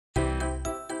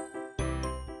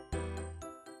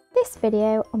This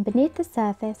video on Beneath the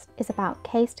Surface is about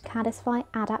cased caddisfly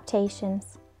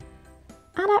adaptations.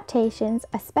 Adaptations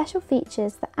are special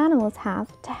features that animals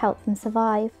have to help them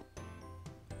survive.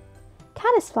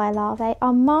 Caddisfly larvae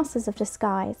are masters of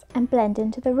disguise and blend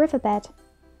into the riverbed.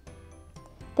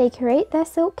 They create their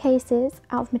silk cases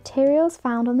out of materials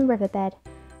found on the riverbed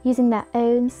using their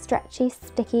own stretchy,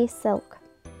 sticky silk.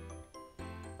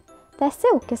 Their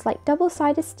silk is like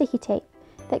double-sided sticky tape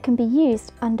that can be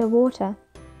used underwater.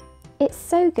 It's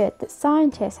so good that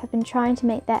scientists have been trying to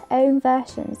make their own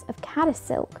versions of caddis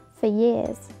silk for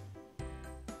years.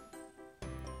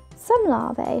 Some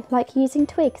larvae like using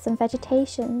twigs and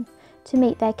vegetation to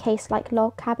make their case-like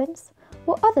log cabins,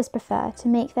 while others prefer to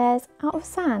make theirs out of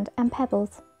sand and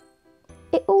pebbles.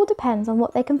 It all depends on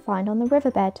what they can find on the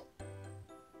riverbed.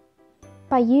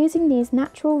 By using these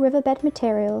natural riverbed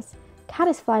materials,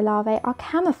 caddisfly larvae are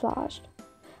camouflaged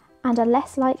and are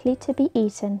less likely to be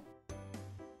eaten.